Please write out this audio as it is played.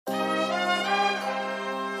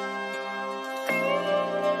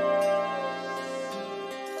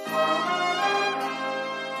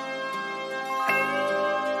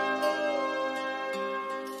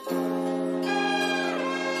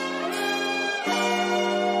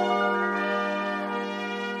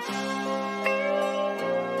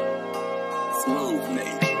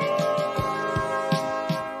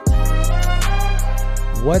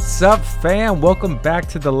What's up, fam? Welcome back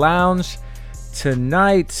to the lounge.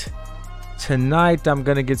 Tonight I'm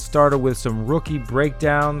going to get started with some rookie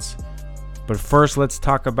breakdowns. But first, let's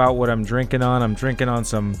talk about what I'm drinking on. I'm drinking on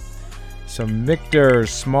some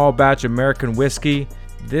Michter's small batch American whiskey.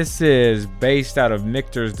 This is based out of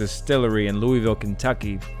Michter's distillery in Louisville,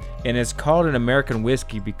 Kentucky. And it's called an American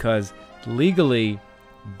whiskey because legally,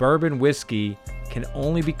 bourbon whiskey can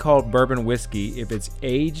only be called bourbon whiskey if it's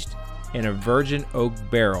aged in a virgin oak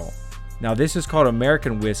barrel. Now, this is called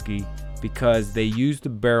American whiskey because they use the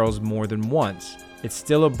barrels more than once. It's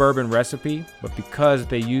still a bourbon recipe, but because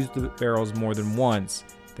they use the barrels more than once,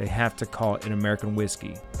 they have to call it an American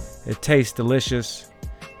whiskey. It tastes delicious.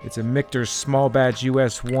 It's a Michter's small batch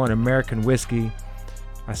US 1 American whiskey.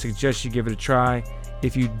 I suggest you give it a try.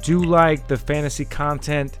 If you do like the fantasy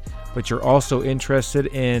content, but you're also interested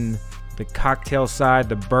in the cocktail side,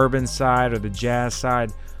 the bourbon side, or the jazz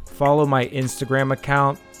side, follow my Instagram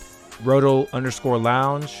account,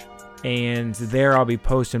 roto_lounge, and there I'll be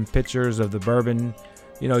posting pictures of the bourbon,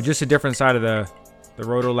 just a different side of the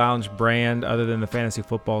Roto Lounge brand other than the fantasy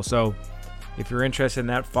football. So if you're interested in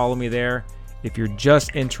that, follow me there. If you're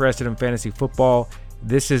just interested in fantasy football,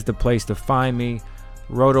 this is the place to find me.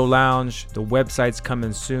 Roto Lounge, the website's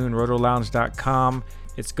coming soon, rotolounge.com.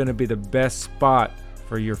 It's going to be the best spot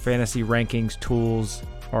for your fantasy rankings, tools,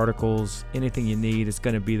 articles, anything you need is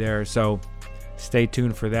going to be there. So stay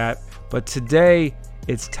tuned for that. But today,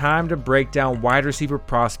 it's time to break down wide receiver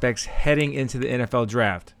prospects heading into the NFL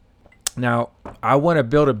draft. Now, I want to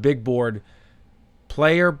build a big board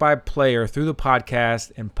player by player through the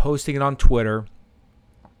podcast and posting it on Twitter.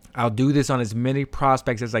 I'll do this on as many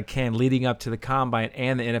prospects as I can leading up to the combine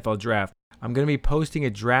and the NFL draft. I'm going to be posting a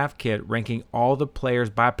draft kit ranking all the players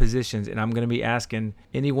by positions, and I'm going to be asking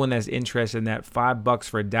anyone that's interested in that $5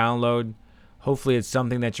 for a download. Hopefully it's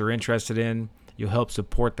something that you're interested in. You'll help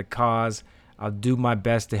support the cause. I'll do my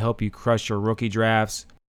best to help you crush your rookie drafts.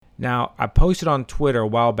 Now, I posted on Twitter a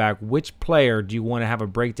while back, which player do you want to have a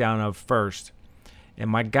breakdown of first? And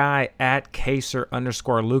my guy at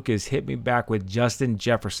Kaser_Lucas hit me back with Justin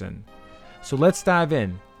Jefferson. So let's dive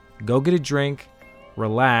in. Go get a drink,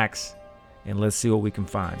 relax, and let's see what we can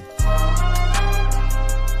find.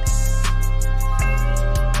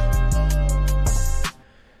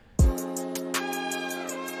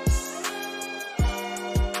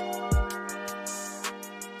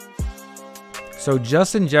 So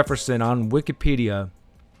Justin Jefferson on Wikipedia,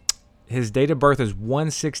 his date of birth is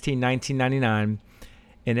 1/16/1999,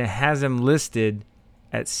 and it has him listed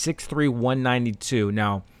at 6'3", 192.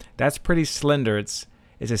 Now, that's pretty slender. It's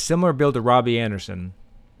a similar build to Robbie Anderson.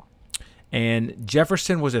 And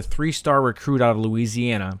Jefferson was a 3-star recruit out of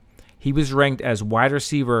Louisiana. He was ranked as wide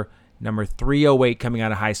receiver number 308 coming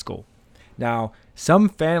out of high school. Now, some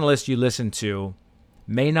fan lists you listen to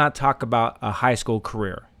may not talk about a high school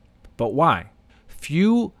career. But why?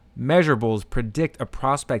 Few measurables predict a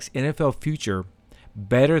prospect's NFL future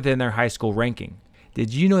better than their high school ranking.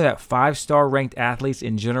 Did you know that 5-star ranked athletes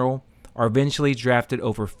in general are eventually drafted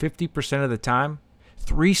over 50% of the time?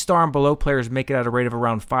 3-star and below players make it at a rate of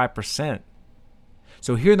around 5%.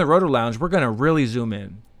 So here in the Roto Lounge, we're going to really zoom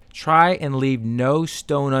in. Try and leave no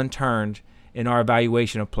stone unturned in our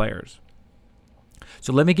evaluation of players.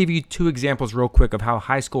 So let me give you 2 examples real quick of how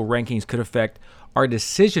high school rankings could affect our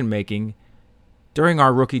decision making during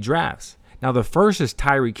our rookie drafts. Now, the first is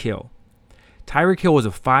Tyreek Hill. Tyreek Hill was a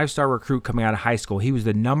 5-star recruit coming out of high school. He was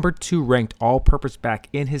the number 2 ranked all-purpose back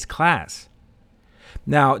in his class.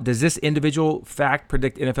 Now, does this individual fact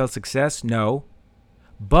predict NFL success? No.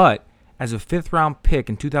 But as a 5th-round pick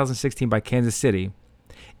in 2016 by Kansas City,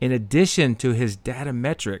 in addition to his data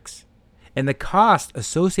metrics and the cost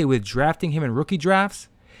associated with drafting him in rookie drafts,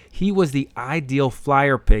 he was the ideal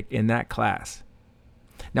flyer pick in that class.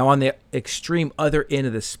 Now, on the extreme other end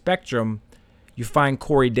of the spectrum, you find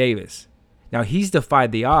Corey Davis. Now, he's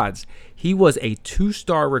defied the odds. He was a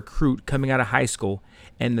 2-star recruit coming out of high school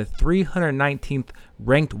and the 319th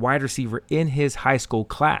ranked wide receiver in his high school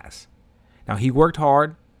class. Now, he worked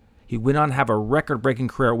hard. He went on to have a record-breaking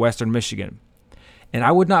career at Western Michigan. And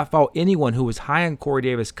I would not fault anyone who was high on Corey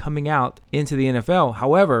Davis coming out into the NFL.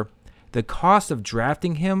 However, the cost of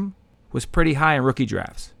drafting him was pretty high in rookie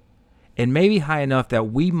drafts. And maybe high enough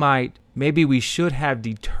that maybe we should have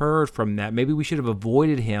deterred from that. Maybe we should have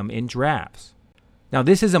avoided him in drafts. Now,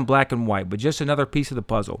 this isn't black and white, but just another piece of the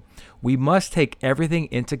puzzle. We must take everything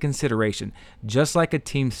into consideration, just like a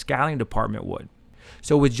team's scouting department would.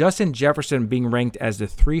 So with Justin Jefferson being ranked as the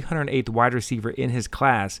 308th wide receiver in his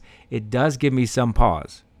class, it does give me some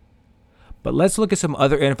pause. But let's look at some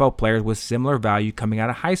other NFL players with similar value coming out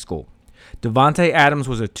of high school. Davante Adams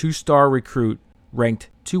was a 2-star recruit ranked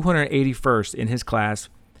 281st in his class,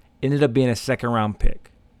 ended up being a second-round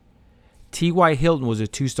pick. T.Y. Hilton was a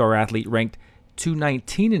two-star athlete ranked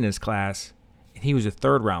 219 in his class, and he was a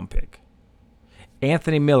third-round pick.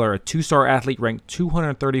 Anthony Miller, a two-star athlete ranked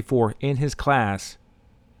 234 in his class,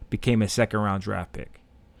 became a second-round draft pick.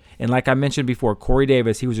 And like I mentioned before, Corey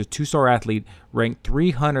Davis, he was a two-star athlete ranked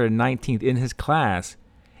 319th in his class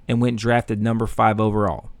and went drafted number 5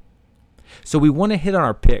 overall. So we want to hit on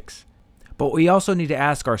our picks, but we also need to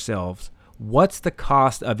ask ourselves, what's the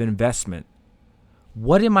cost of investment?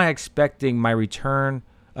 What am I expecting my return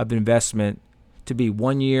of investment to be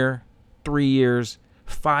 1 year, 3 years,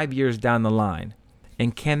 5 years down the line?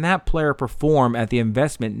 And can that player perform at the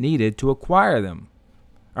investment needed to acquire them?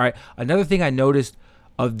 All right. Another thing I noticed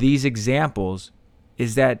of these examples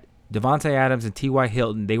is that Davante Adams and T.Y.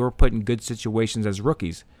 Hilton, they were put in good situations as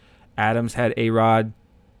rookies. Adams had A-Rod.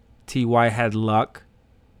 T.Y. had Luck.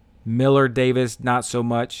 Miller, Davis, not so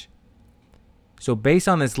much. So based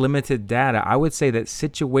on this limited data, I would say that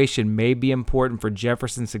situation may be important for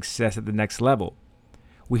Jefferson's success at the next level.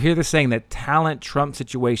 We hear the saying that talent trumps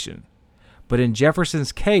situation. But in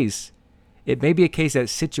Jefferson's case, it may be a case that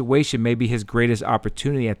situation may be his greatest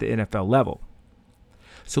opportunity at the NFL level.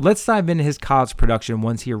 So let's dive into his college production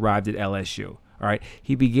once he arrived at LSU. All right,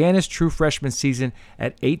 he began his true freshman season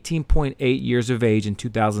at 18.8 years of age in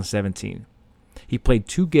 2017. He played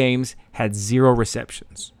 2 games, had 0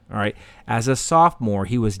 receptions. All right, as a sophomore,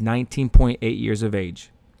 he was 19.8 years of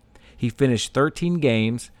age. He finished 13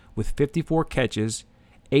 games with 54 catches,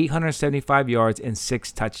 875 yards, and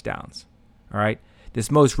 6 touchdowns. All right,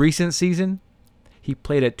 this most recent season, he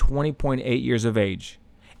played at 20.8 years of age.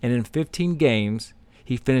 And in 15 games,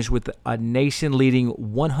 he finished with a nation-leading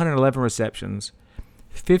 111 receptions,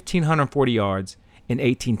 1,540 yards, and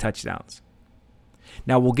 18 touchdowns.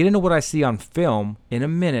 Now, we'll get into what I see on film in a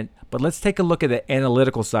minute, but let's take a look at the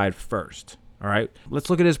analytical side first. All right, let's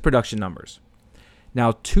look at his production numbers.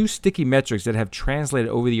 Now, 2 sticky metrics that have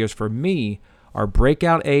translated over the years for me are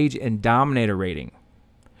breakout age and dominator rating.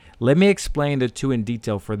 Let me explain the 2 in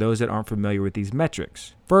detail for those that aren't familiar with these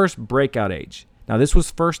metrics. First, breakout age. Now, this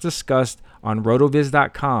was first discussed on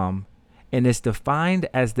rotoviz.com, and is defined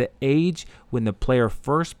as the age when the player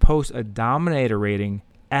first posts a dominator rating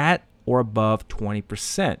at or above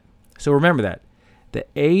 20%. So remember that. The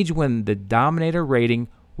age when the dominator rating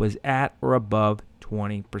was at or above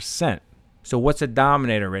 20%. So what's a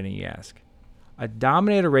dominator rating, you ask? A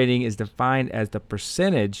dominator rating is defined as the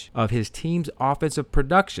percentage of his team's offensive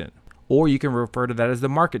production, or you can refer to that as the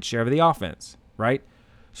market share of the offense, right?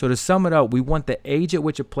 So to sum it up, we want the age at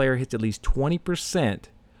which a player hits at least 20%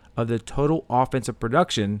 of the total offensive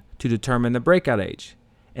production to determine the breakout age.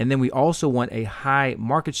 And then we also want a high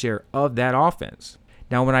market share of that offense.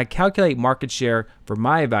 Now, when I calculate market share for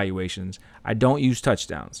my evaluations, I don't use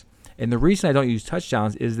touchdowns. And the reason I don't use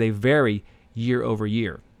touchdowns is they vary year over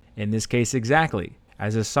year. In this case, exactly.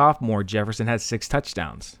 As a sophomore, Jefferson had 6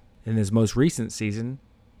 touchdowns. In his most recent season,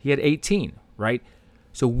 he had 18, right?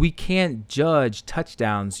 So we can't judge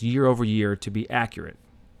touchdowns year over year to be accurate,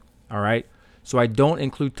 all right? So I don't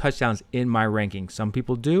include touchdowns in my ranking. Some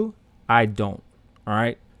people do. I don't, all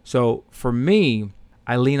right? So for me,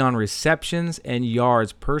 I lean on receptions and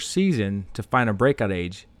yards per season to find a breakout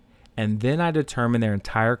age, and then I determine their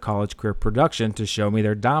entire college career production to show me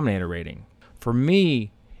their dominator rating. For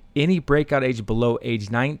me, any breakout age below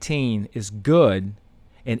age 19 is good,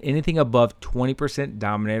 and anything above 20%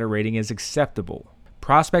 dominator rating is acceptable.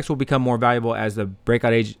 Prospects will become more valuable as the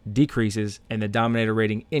breakout age decreases and the dominator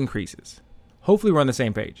rating increases. Hopefully we're on the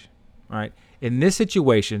same page. All right. In this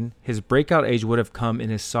situation, his breakout age would have come in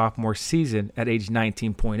his sophomore season at age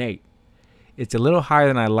 19.8. It's a little higher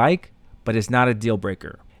than I like, but it's not a deal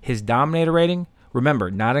breaker. His dominator rating, remember,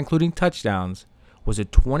 not including touchdowns, was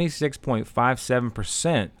at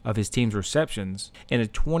 26.57% of his team's receptions and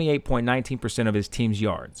at 28.19% of his team's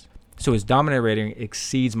yards. So his dominator rating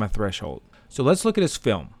exceeds my threshold. So let's look at his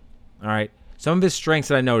film. All right. Some of his strengths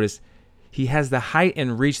that I noticed, he has the height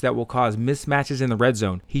and reach that will cause mismatches in the red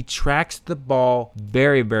zone. He tracks the ball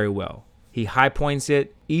very, very well. He high points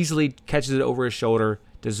it, easily catches it over his shoulder,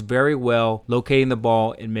 does very well locating the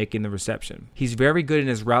ball and making the reception. He's very good in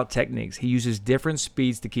his route techniques. He uses different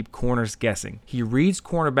speeds to keep corners guessing. He reads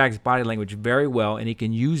cornerbacks' body language very well, and he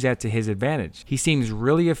can use that to his advantage. He seems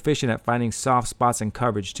really efficient at finding soft spots in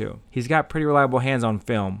coverage too. He's got pretty reliable hands on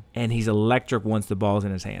film, and he's electric once the ball's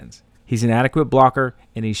in his hands. He's an adequate blocker,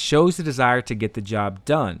 and he shows the desire to get the job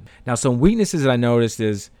done. Now, some weaknesses that I noticed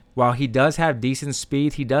is, while he does have decent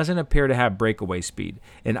speed, he doesn't appear to have breakaway speed,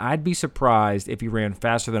 and I'd be surprised if he ran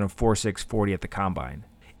faster than a 4.6 40 at the combine.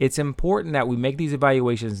 It's important that we make these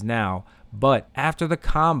evaluations now, But after the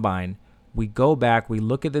combine, we go back, we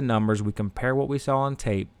look at the numbers, we compare what we saw on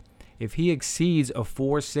tape. If he exceeds a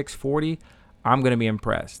 4.6 40, I'm going to be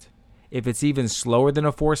impressed. If it's even slower than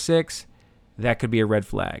a 4.6, that could be a red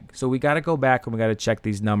flag. So we got to go back and we got to check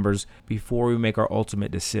these numbers before we make our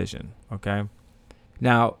ultimate decision, okay?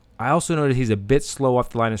 Now, I also noted he's a bit slow off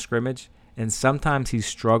the line of scrimmage, and sometimes he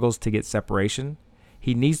struggles to get separation.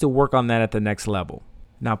 He needs to work on that at the next level.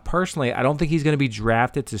 Now, personally, I don't think he's going to be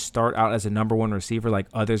drafted to start out as a number one receiver like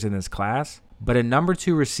others in this class, but a number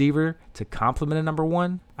two receiver to complement a number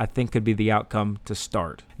one, I think could be the outcome to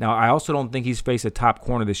start. Now, I also don't think he's faced a top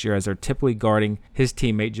corner this year as they're typically guarding his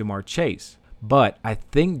teammate Jamar Chase. But I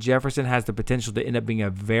think Jefferson has the potential to end up being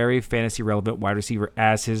a very fantasy relevant wide receiver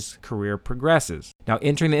as his career progresses. Now,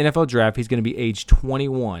 entering the NFL draft, he's going to be age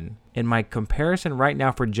 21. And my comparison right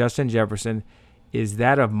now for Justin Jefferson is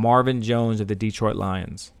that of Marvin Jones of the Detroit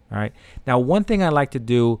Lions. All right. Now, one thing I like to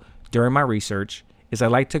do during my research is I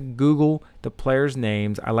like to Google the players'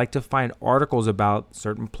 names. I like to find articles about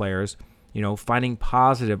certain players, finding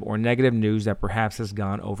positive or negative news that perhaps has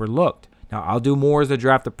gone overlooked. Now, I'll do more as the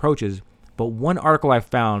draft approaches, but one article I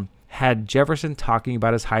found had Jefferson talking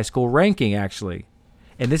about his high school ranking, actually.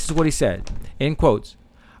 And this is what he said, in quotes,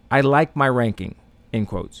 "I like my ranking," in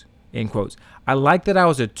quotes. "I like that I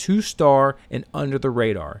was a 2-star and under the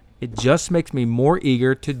radar. It just makes me more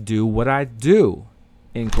eager to do what I do,"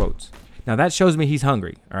 in quotes. Now that shows me he's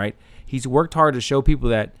hungry, all right? He's worked hard to show people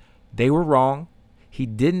that they were wrong. He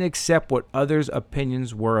didn't accept what others'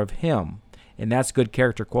 opinions were of him, and that's good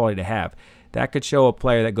character quality to have. That could show a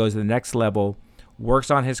player that goes to the next level,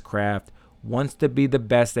 works on his craft, wants to be the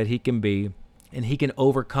best that he can be, and he can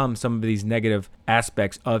overcome some of these negative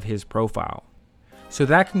aspects of his profile. So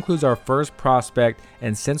that concludes our first prospect,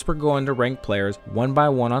 and since we're going to rank players one by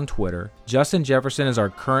one on Twitter, Justin Jefferson is our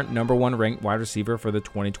current number one ranked wide receiver for the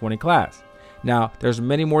 2020 class. Now, there's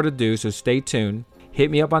many more to do, so stay tuned.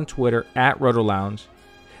 Hit me up on Twitter at RotoLounge.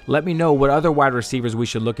 Let me know what other wide receivers we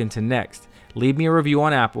should look into next. Leave me a review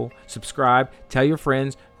on Apple, subscribe, tell your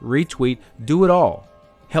friends, retweet, do it all.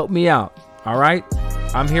 Help me out, all right?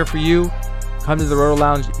 I'm here for you. Come to the Roto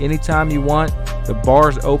Lounge anytime you want. The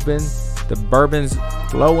bar's open, the bourbon's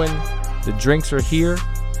flowing, the drinks are here.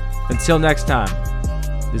 Until next time,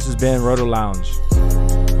 this has been Roto Lounge.